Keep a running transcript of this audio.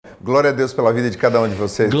Glória a Deus pela vida de cada um de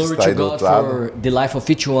vocês que Glory está aí to do God outro lado. for the life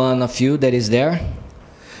of each one of you that is there.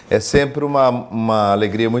 É sempre uma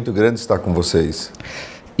alegria muito grande estar com vocês.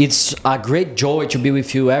 It's a great joy to be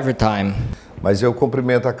with you every time. Mas eu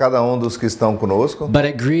cumprimento a cada um dos que estão conosco. But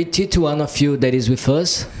I greet each one of you that is with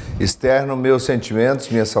us. Externo meus sentimentos,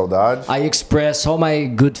 minha saudade. I express all my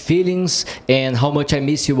good feelings and how much I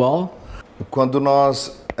miss you all. Quando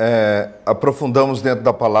nós aprofundamos dentro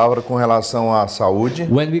da palavra com relação à saúde,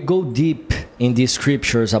 When we go deep in the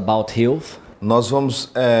scriptures about health, nós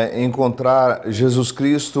vamos encontrar Jesus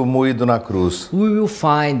Cristo moído na cruz. we will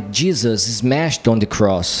find Jesus smashed on the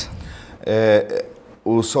cross.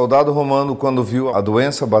 O soldado romano, quando viu a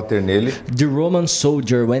doença bater nele, The Roman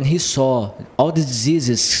soldier, when he saw all the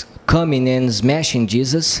diseases coming and smashing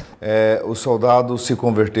Jesus, o soldado se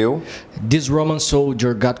converteu this Roman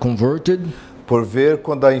soldier got converted por ver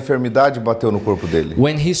quando a enfermidade bateu no corpo dele.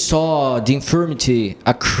 when he saw the infirmity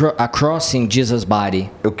crossing Jesus' body.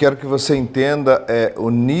 Eu quero que você entenda o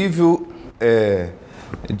nível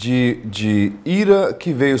de ira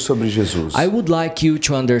que veio sobre Jesus. I would like you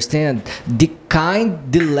to understand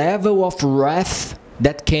the level of wrath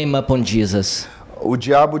that came upon Jesus. O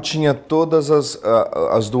diabo tinha todas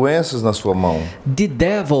as doenças na sua mão. The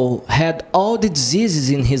devil had all the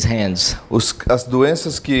diseases in his hands. As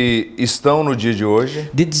doenças que estão no dia de hoje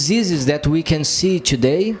The diseases that we can see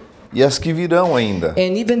today, e as que virão ainda.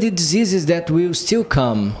 and even the diseases that will still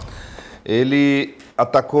come. Ele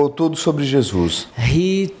atacou tudo sobre Jesus.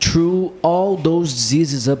 He threw all those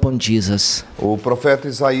diseases upon Jesus. O profeta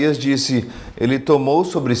Isaías disse, ele tomou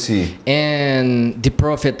sobre si And the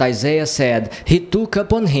prophet Isaiah said, he took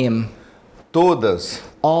upon him todas.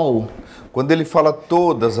 all. Quando ele fala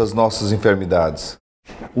todas as nossas enfermidades,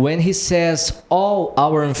 When he says all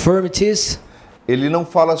our infirmities, ele não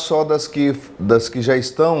fala só das que já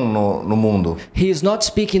estão no mundo, he is not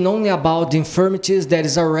speaking only about the infirmities that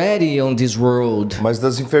is already on this world, mas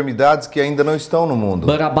das enfermidades que ainda não estão no mundo.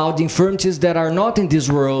 but about the infirmities that are not in this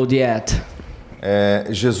world yet.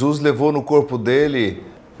 Jesus levou no corpo dele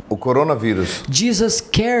o coronavírus. Jesus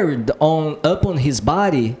carried upon his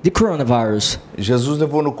body the coronavirus. Jesus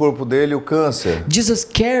levou no corpo dele o câncer, Jesus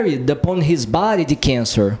carried upon his body the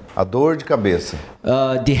cancer, a dor de cabeça.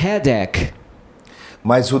 the headache.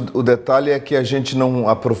 Mas o detalhe é que a gente não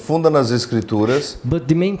aprofunda nas escrituras But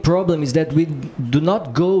the main problem is that we do not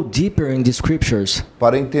go deeper in the scriptures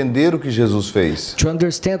para entender o que Jesus fez. to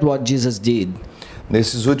understand what Jesus did.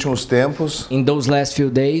 Nesses últimos tempos, In those last few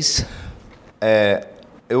days,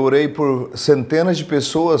 eu orei por centenas de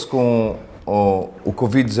pessoas com o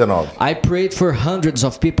Covid-19. I prayed for hundreds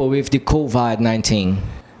of people with the COVID-19.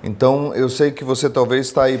 Então, eu sei que você talvez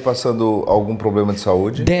está aí passando algum problema de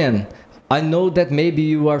saúde. Then, I know that maybe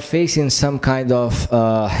you are facing some kind of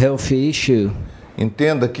health issue.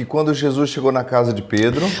 Entenda que quando Jesus chegou na casa de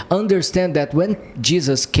Pedro, Understand that when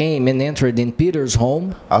Jesus came and entered in Peter's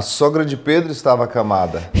home, a sogra de Pedro estava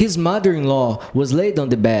acamada. his mother-in-law was laid on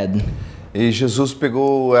the bed, E Jesus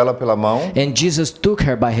pegou ela pela mão, and Jesus took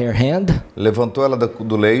her by her hand, levantou ela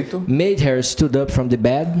do leito made her stood up from the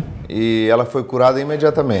bed, e ela foi curada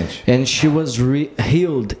imediatamente. and she was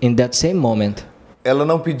healed in that same moment. Ela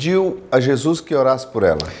não pediu a Jesus que orasse por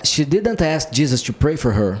ela. She didn't ask Jesus to pray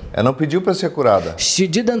for her. Ela não pediu para ser curada. She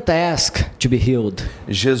didn't ask to be healed.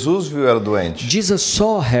 Jesus viu ela doente. Jesus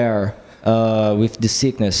saw her with the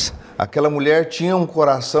sickness. Aquela mulher tinha um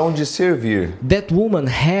coração de servir. That woman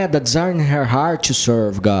had a desire in her heart to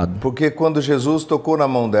serve God. Porque quando Jesus tocou na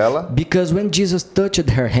mão dela, Because when Jesus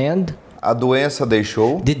touched her hand, a doença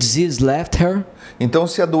deixou. the disease left her. Então,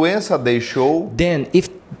 se a doença deixou, Then, if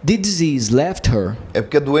the disease left her, é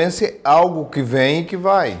porque a doença é algo que vem e que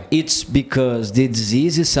vai. it's because the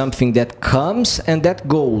disease is something that comes and that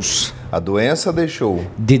goes. A doença deixou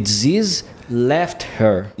The disease left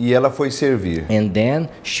her, e ela foi servir. and then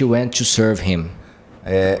she went to serve him.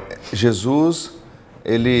 Jesus,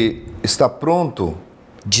 ele está pronto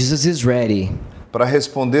Jesus is ready para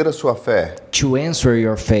responder a sua fé. to answer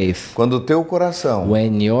your faith Quando o teu coração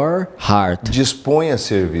when your heart dispõe a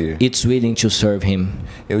servir. is willing to serve him.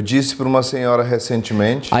 Eu disse para uma senhora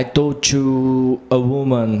recentemente, I told to a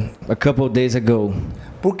woman a couple of days ago,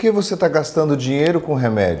 por que você está gastando dinheiro com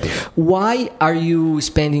remédios? why are you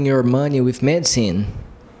spending your money with medicine?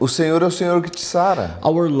 O Senhor é o Senhor que te sara.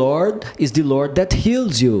 Our Lord is the Lord that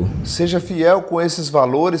heals you. Seja fiel com esses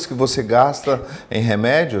valores que você gasta em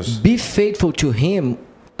remédios. Be faithful to him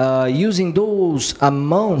using those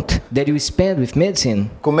amount that you spend with medicine.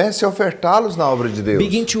 Comece a ofertá-los na obra de Deus.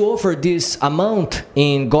 Begin to offer this amount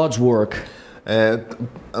in God's work.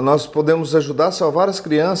 Nós podemos ajudar a salvar as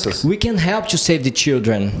crianças. We can help to save the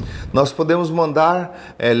children. Nós podemos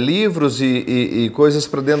mandar livros e coisas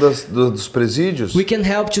para dentro dos presídios. We can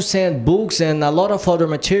help to send books and a lot of other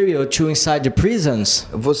material to inside the prisons.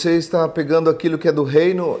 Você está pegando aquilo que é do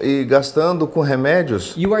reino e gastando com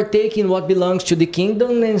remédios. You are taking what belongs to the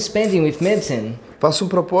kingdom and spending with medicine. Faça um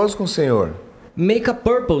propósito com o Senhor. Make a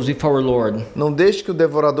purpose with our Lord. Não deixe que o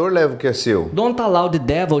devorador leve o que é seu. Don't allow the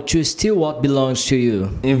devil to steal what belongs to you.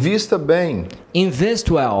 Invista bem. Invest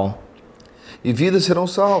well, E vidas serão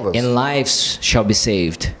salvas. and lives shall be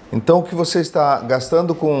saved. Então o que você está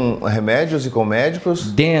gastando com remédios e com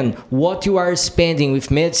médicos Then, what you are spending with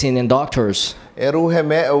medicine and doctors era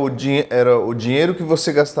o dinheiro que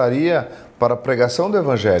você gastaria para a pregação do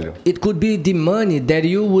evangelho. it could be the money that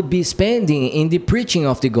you would be spending in the preaching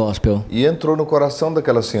of the gospel. E entrou no coração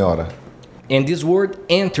daquela senhora. And this word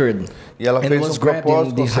entered E ela and fez was um grabbed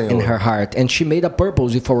propósito com o in her Senhor. heart, and she made a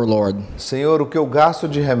purpose with our Lord. Senhor, o que eu gasto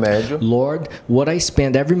de remédio, Lord, what I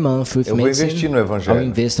spend every month with eu vou investir medicine, no I'll evangelho.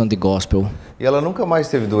 invest on the gospel. E ela nunca mais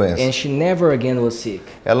teve doença. And she never again was sick.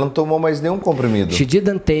 Ela não tomou mais nenhum comprimido. She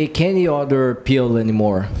didn't take any other pill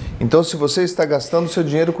anymore. Então, se você está gastando seu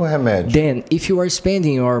dinheiro com remédio, Then, if you are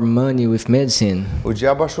spending your money with medicine, o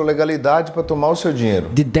diabo achou legalidade para tomar o seu dinheiro.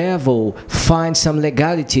 the devil finds some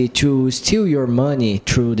legality to steal your money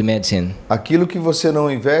through the medicine. Aquilo que você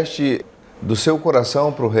não investe do seu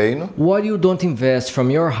coração para o reino, What you don't invest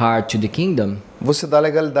from your heart to the kingdom, você dá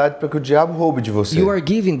legalidade para que o diabo roube de você. you are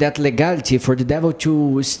giving that legality for the devil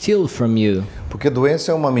to steal from you. Porque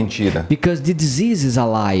doença é uma mentira. Because the disease is a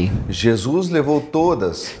lie. Jesus levou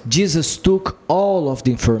todas Jesus took all of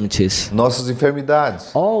the infirmities, nossas enfermidades,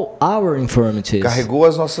 all our infirmities. carregou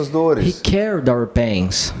as nossas He dores, carried our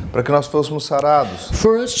pains para que nós fôssemos sarados.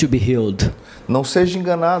 for us to be healed. Não seja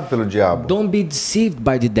enganado pelo diabo. Don't be deceived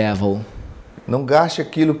by the devil. Não gaste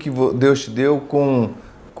aquilo que Deus te deu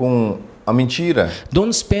com a mentira.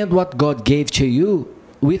 Don't spend what God gave to you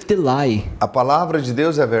with the lie. A palavra de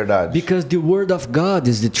Deus é a verdade. Because the word of God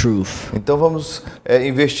is the truth. Então vamos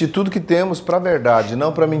investir tudo que temos para a verdade,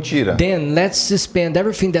 não para a mentira. Then let's spend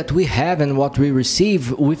everything that we have and what we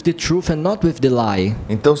receive with the truth and not with the lie.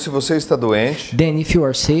 Então, se você está doente, Then if you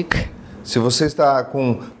are sick, se você está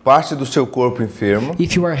com parte do seu corpo enfermo,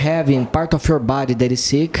 if you are having part of your body that is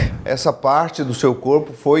sick, essa parte do seu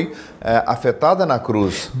corpo foi afetada na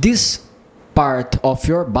cruz. this part of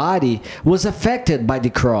your body was affected by the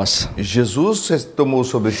cross. Jesus tomou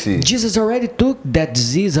sobre si. Jesus already took that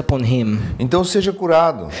disease upon him. Então seja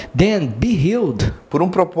curado Then be healed por um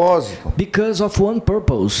propósito. because of one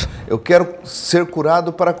purpose. Eu quero ser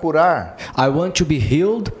curado para curar. I want to be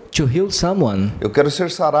healed to heal someone. Eu quero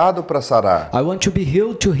ser sarado para sarar. I want to be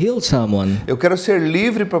healed to heal someone. Eu quero ser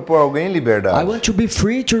livre para pôr alguém em I liberdade. want to be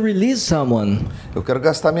free to release someone. Eu quero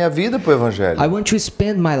gastar minha vida para o evangelho. I want to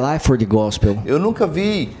spend my life for the gospel. Eu nunca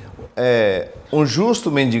vi um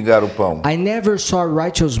justo mendigar o pão. I never saw a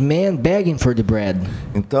righteous man begging for the bread.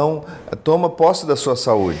 Então, toma posse da sua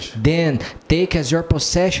saúde. Then take as your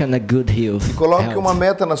possession a good health. Coloque uma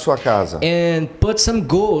meta na sua casa. And put some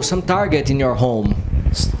goal, some target in your home.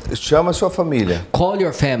 Chama a sua família Call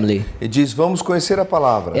your family e diz: vamos conhecer a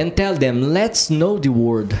palavra. and tell them, let's know the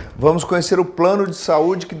word. Vamos conhecer o plano de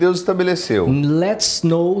saúde que Deus estabeleceu. Let's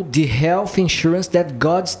know the health insurance that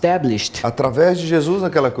God established Através de Jesus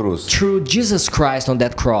naquela cruz. through Jesus Christ on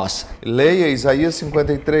that cross. Leia Isaías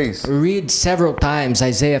 53, Read several times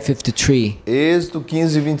Isaiah 53, Êxodo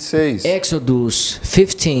 15, 26, Exodus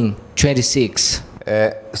 15:26,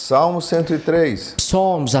 Salmo 103.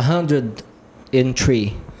 Psalms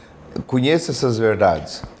 103. Conheça essas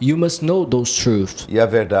verdades. You must know those truths, E a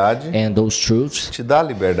verdade and those truths te dá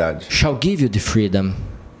liberdade. shall give you the freedom.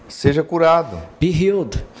 Seja curado Be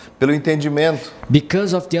healed pelo entendimento,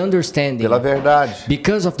 because of the understanding, pela verdade.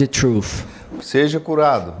 because of the truth. Seja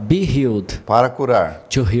curado Be healed para curar.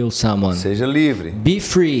 to heal someone. Seja livre Be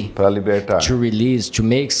free para libertar. to release, to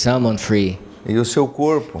make someone free. E o seu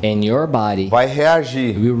corpo And your body vai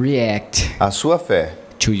reagir will react à sua fé.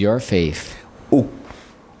 to your faith.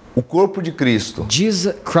 O corpo de Cristo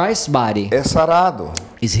Jesus Christ's body é sarado.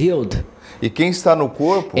 is healed, E quem está no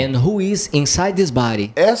corpo and who is inside this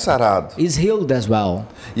body é sarado. is healed as well.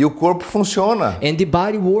 E o corpo funciona. And the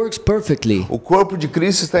body works perfectly. O corpo de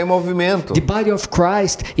Cristo está em movimento. The body of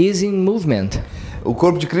Christ is in movement. O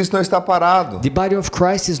corpo de Cristo não está parado. The body of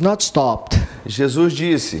Christ is not stopped. Jesus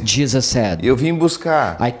disse: Jesus said, eu vim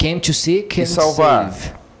buscar I came to seek and salvar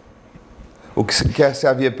save o que se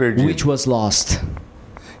havia perdido. which was lost.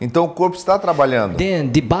 Então o corpo está trabalhando. then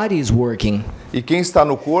the body is working. E quem está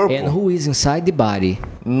no corpo, And who is inside the body?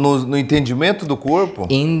 no entendimento do corpo,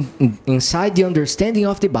 Inside the understanding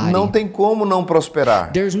of the body. não tem como não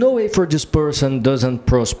prosperar. There's no way for this person doesn't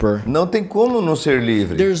prosper. Não tem como não ser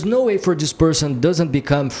livre. There's no way for this person doesn't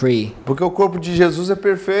become free. Porque o corpo de Jesus é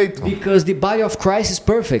perfeito. Because the body of Christ is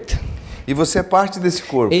perfect. E você é parte desse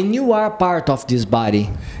corpo. And you are part of this body.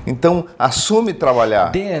 Então, assume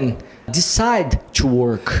trabalhar Then decide to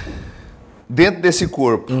work dentro desse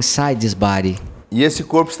corpo. inside this body. E esse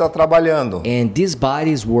corpo está trabalhando And this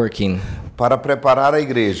body is working para preparar a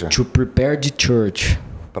igreja to prepare the church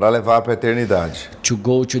para levar para a eternidade. to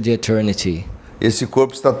go to the eternity. Esse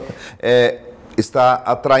corpo está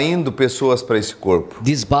atraindo pessoas para esse corpo.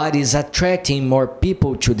 This body is attracting more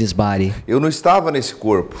people to this body. Eu não estava nesse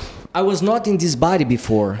corpo. I was not in this body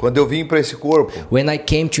before. Quando eu vim para esse corpo, When I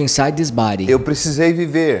came to inside this body, eu precisei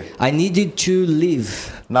viver I needed to live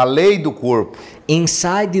na lei do corpo.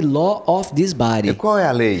 inside the law of this E body. qual é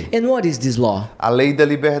a lei? And what is this law? A lei da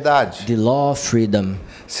liberdade. The law of freedom.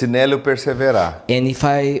 Se nela eu perseverar, And if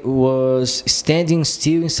I was standing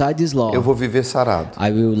still inside this law, eu vou viver sarado. I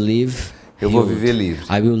will live Eu vou healed. viver livre.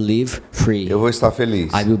 I will live free. Eu vou estar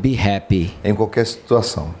feliz I will be happy em qualquer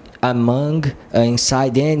situação.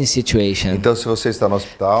 inside any situation. Então, se você está no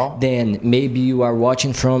hospital, Then maybe you are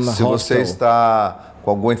watching from a se você hospital. está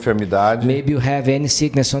com alguma enfermidade, Maybe you have any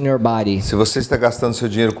sickness on your body. se você está gastando seu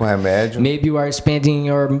dinheiro com remédio, Maybe you are spending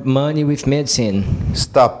your money with medicine.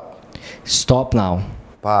 stop. Stop now.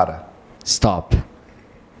 Para. Stop.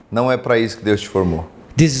 Não é para isso que Deus te formou.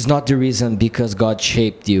 This is not the reason because God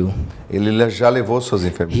shaped you. Ele já levou suas He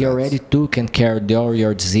enfermidades. already took and carried all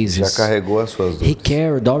your Já diseases. carregou as suas He dores.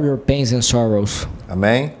 carried all your pains and sorrows.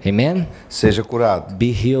 Amém? Amen? Seja curado.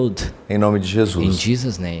 Be healed Em nome de in Jesus.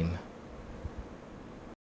 Jesus' name.